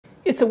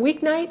It's a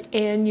weeknight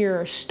and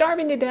you're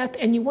starving to death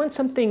and you want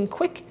something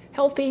quick,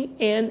 healthy,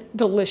 and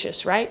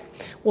delicious, right?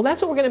 Well,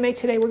 that's what we're gonna make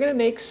today. We're gonna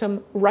make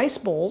some rice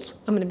bowls.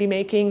 I'm gonna be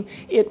making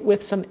it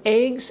with some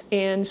eggs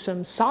and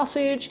some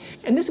sausage,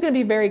 and this is gonna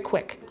be very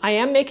quick. I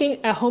am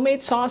making a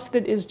homemade sauce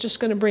that is just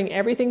gonna bring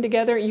everything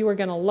together. You are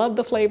gonna love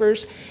the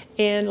flavors,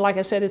 and like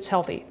I said, it's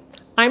healthy.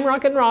 I'm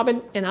Rockin'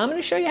 Robin, and I'm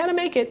gonna show you how to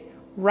make it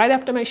right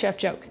after my chef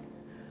joke.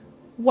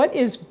 What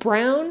is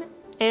brown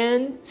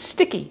and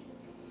sticky?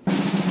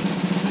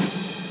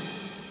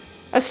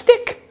 A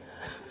stick.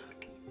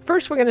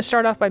 First, we're going to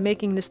start off by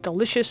making this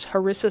delicious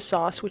harissa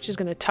sauce, which is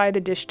going to tie the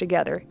dish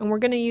together. And we're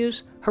going to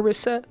use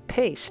harissa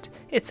paste.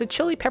 It's a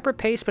chili pepper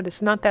paste, but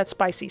it's not that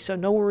spicy, so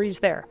no worries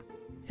there.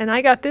 And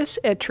I got this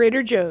at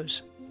Trader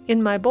Joe's.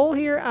 In my bowl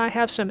here, I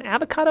have some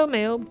avocado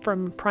mayo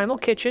from Primal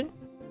Kitchen.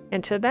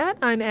 And to that,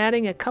 I'm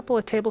adding a couple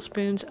of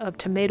tablespoons of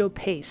tomato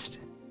paste.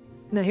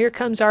 Now here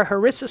comes our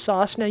harissa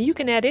sauce. Now you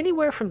can add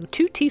anywhere from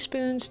 2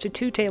 teaspoons to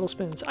 2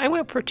 tablespoons. I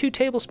went for 2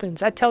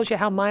 tablespoons. That tells you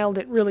how mild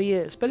it really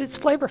is, but it's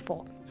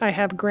flavorful. I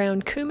have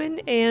ground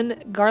cumin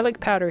and garlic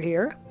powder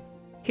here.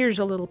 Here's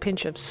a little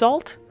pinch of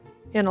salt,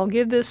 and I'll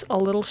give this a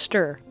little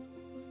stir.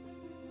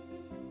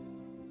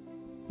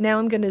 Now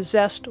I'm going to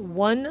zest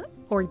 1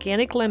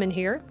 organic lemon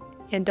here,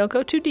 and don't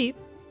go too deep.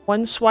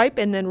 1 swipe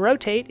and then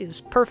rotate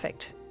is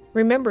perfect.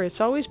 Remember,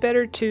 it's always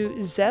better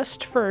to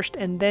zest first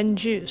and then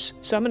juice.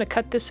 So I'm going to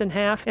cut this in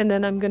half and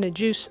then I'm going to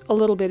juice a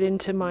little bit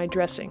into my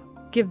dressing.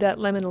 Give that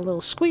lemon a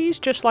little squeeze,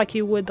 just like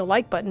you would the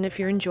like button if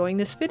you're enjoying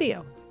this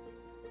video.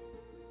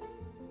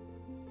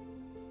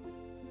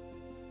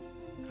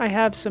 I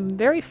have some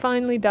very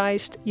finely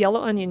diced yellow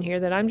onion here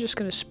that I'm just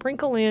going to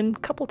sprinkle in a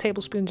couple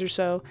tablespoons or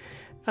so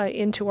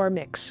into our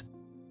mix.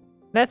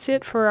 That's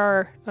it for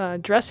our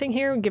dressing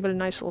here. Give it a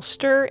nice little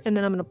stir, and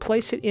then I'm going to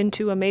place it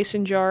into a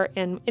mason jar,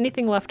 and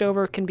anything left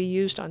over can be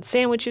used on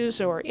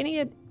sandwiches or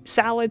any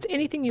salads,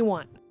 anything you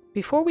want.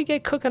 Before we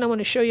get cooking, I want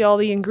to show you all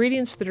the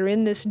ingredients that are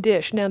in this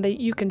dish. Now,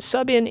 that you can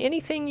sub in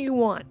anything you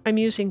want. I'm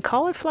using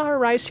cauliflower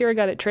rice here I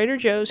got at Trader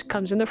Joe's. It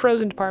comes in the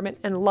frozen department,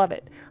 and love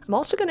it. I'm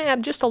also going to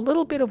add just a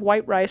little bit of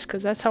white rice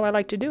because that's how I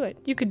like to do it.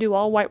 You could do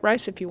all white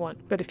rice if you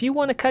want, but if you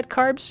want to cut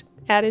carbs,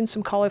 add in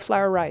some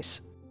cauliflower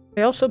rice.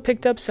 I also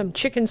picked up some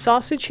chicken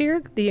sausage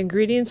here. The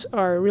ingredients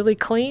are really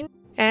clean,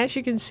 as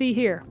you can see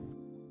here.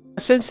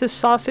 Since this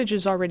sausage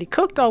is already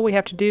cooked, all we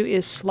have to do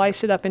is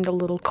slice it up into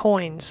little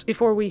coins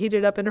before we heat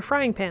it up in a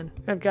frying pan.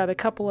 I've got a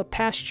couple of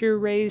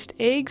pasture-raised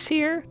eggs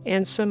here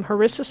and some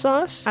harissa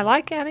sauce. I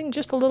like adding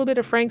just a little bit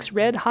of Frank's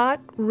Red Hot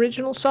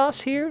original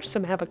sauce here,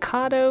 some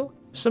avocado,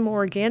 some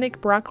organic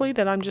broccoli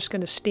that I'm just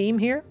going to steam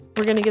here.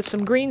 We're going to get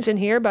some greens in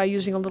here by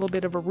using a little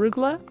bit of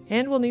arugula,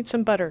 and we'll need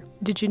some butter.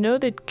 Did you know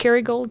that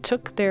Kerrygold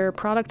took their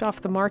product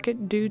off the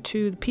market due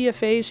to the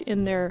PFAs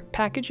in their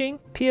packaging?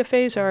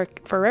 PFAs are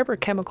forever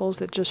chemicals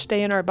that just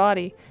stay in our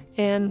body,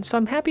 and so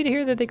I'm happy to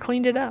hear that they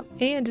cleaned it up,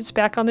 and it's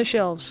back on the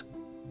shelves.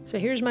 So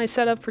here's my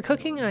setup for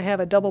cooking. I have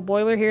a double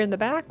boiler here in the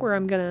back where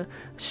I'm going to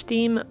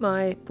steam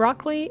my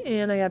broccoli,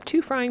 and I have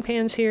 2 frying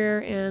pans here,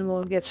 and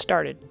we'll get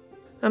started.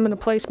 I'm going to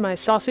place my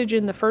sausage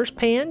in the first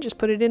pan, just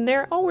put it in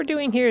there. All we're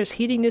doing here is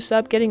heating this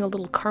up, getting a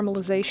little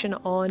caramelization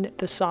on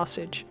the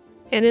sausage.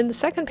 And in the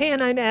second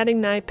pan, I'm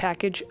adding my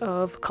package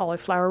of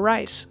cauliflower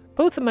rice.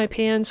 Both of my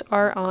pans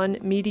are on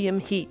medium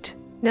heat.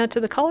 Now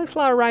to the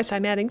cauliflower rice,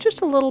 I'm adding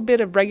just a little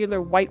bit of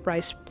regular white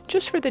rice,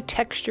 just for the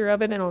texture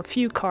of it and a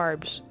few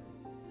carbs.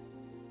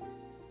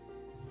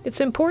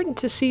 It's important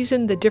to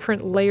season the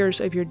different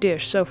layers of your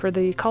dish. So for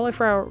the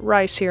cauliflower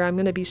rice here, I'm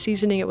going to be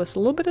seasoning it with a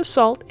little bit of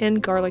salt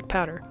and garlic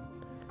powder.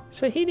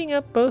 So heating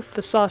up both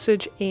the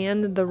sausage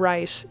and the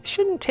rice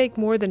shouldn't take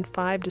more than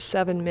 5 to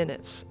 7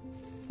 minutes.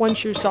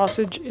 Once your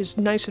sausage is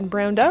nice and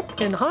browned up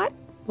and hot,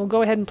 we'll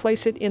go ahead and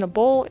place it in a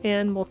bowl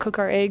and we'll cook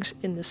our eggs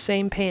in the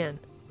same pan.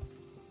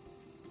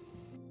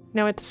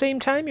 Now at the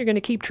same time, you're going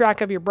to keep track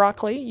of your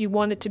broccoli. You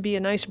want it to be a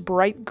nice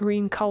bright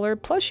green color,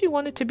 plus you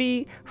want it to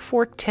be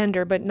fork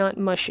tender but not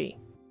mushy.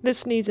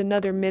 This needs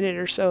another minute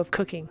or so of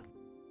cooking.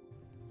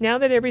 Now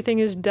that everything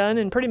is done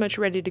and pretty much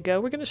ready to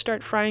go, we're going to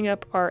start frying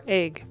up our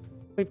egg.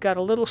 We've got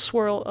a little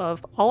swirl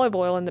of olive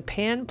oil in the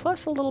pan,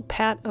 plus a little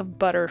pat of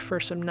butter for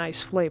some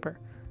nice flavor.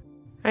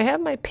 I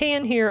have my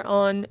pan here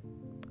on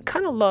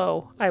kind of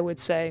low, I would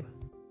say.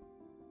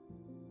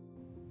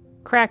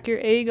 Crack your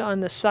egg on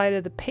the side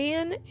of the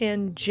pan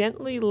and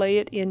gently lay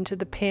it into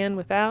the pan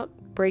without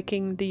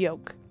breaking the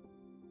yolk.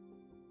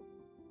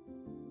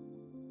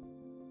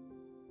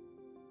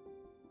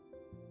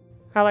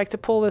 I like to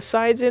pull the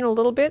sides in a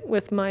little bit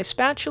with my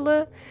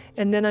spatula,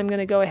 and then I'm going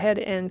to go ahead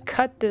and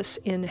cut this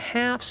in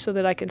half so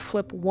that I can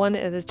flip one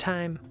at a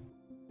time.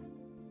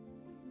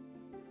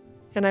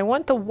 And I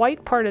want the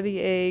white part of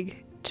the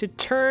egg to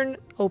turn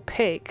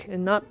opaque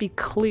and not be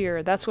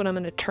clear. That's when I'm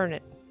going to turn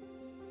it.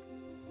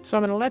 So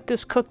I'm going to let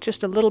this cook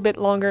just a little bit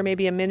longer,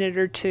 maybe a minute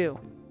or 2.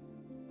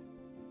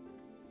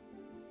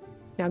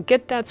 Now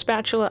get that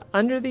spatula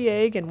under the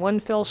egg in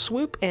one fell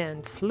swoop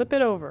and flip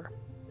it over.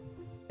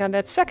 Now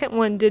that second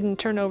one didn't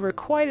turn over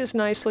quite as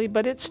nicely,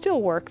 but it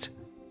still worked.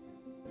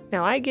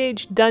 Now I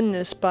gauge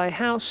doneness by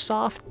how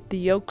soft the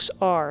yolks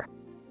are.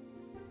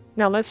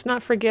 Now let's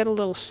not forget a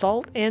little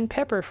salt and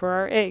pepper for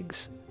our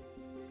eggs.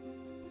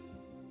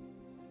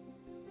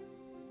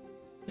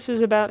 This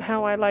is about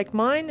how I like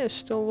mine. There's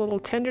still a little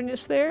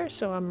tenderness there,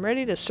 so I'm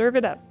ready to serve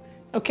it up.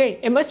 Okay,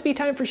 it must be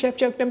time for chef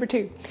joke number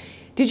 2.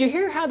 Did you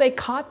hear how they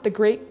caught the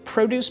great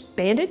produce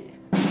bandit?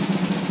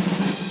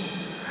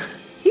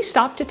 He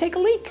stopped to take a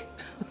leak.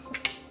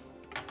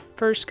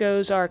 First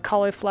goes our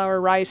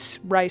cauliflower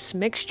rice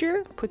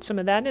mixture. Put some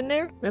of that in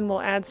there. Then we'll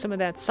add some of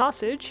that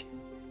sausage.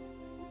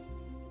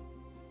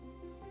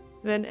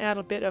 Then add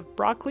a bit of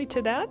broccoli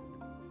to that.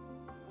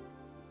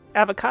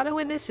 Avocado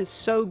in this is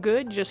so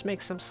good. Just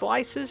make some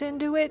slices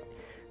into it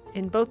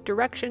in both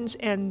directions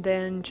and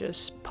then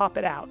just pop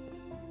it out.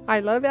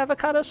 I love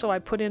avocado, so I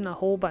put in a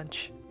whole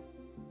bunch.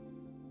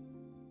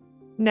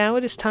 Now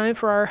it is time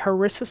for our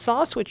Harissa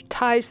sauce, which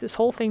ties this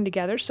whole thing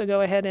together. So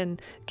go ahead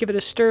and give it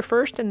a stir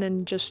first and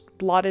then just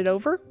blot it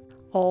over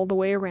all the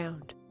way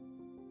around.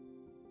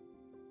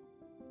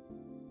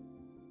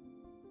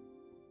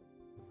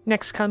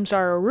 Next comes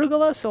our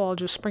arugula, so I'll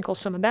just sprinkle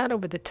some of that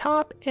over the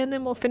top, and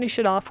then we'll finish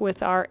it off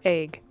with our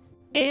egg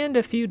and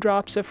a few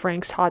drops of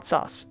Frank's hot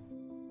sauce.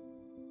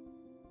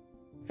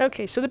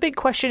 Okay, so the big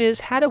question is,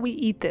 how do we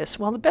eat this?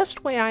 Well, the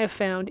best way I have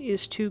found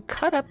is to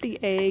cut up the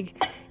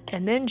egg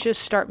and then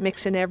just start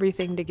mixing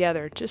everything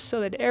together, just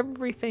so that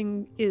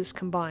everything is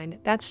combined.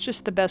 That's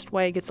just the best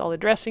way. It gets all the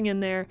dressing in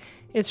there.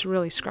 It's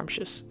really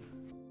scrumptious.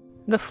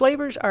 The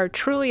flavors are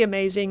truly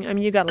amazing. I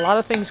mean, you got a lot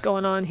of things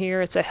going on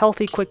here. It's a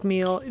healthy, quick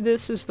meal.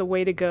 This is the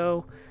way to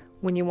go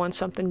when you want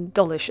something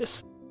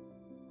delicious.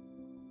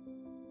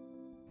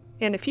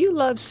 And if you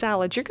love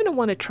salads, you're going to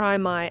want to try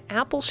my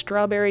apple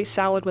strawberry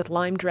salad with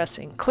lime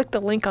dressing. Click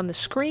the link on the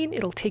screen.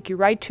 It'll take you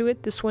right to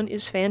it. This one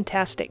is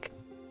fantastic.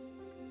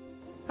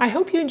 I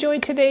hope you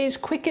enjoyed today's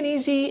quick and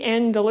easy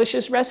and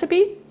delicious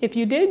recipe. If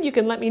you did, you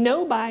can let me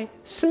know by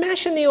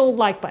smashing the old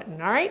like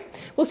button, all right?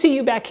 We'll see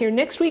you back here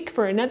next week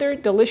for another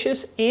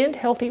delicious and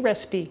healthy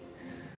recipe.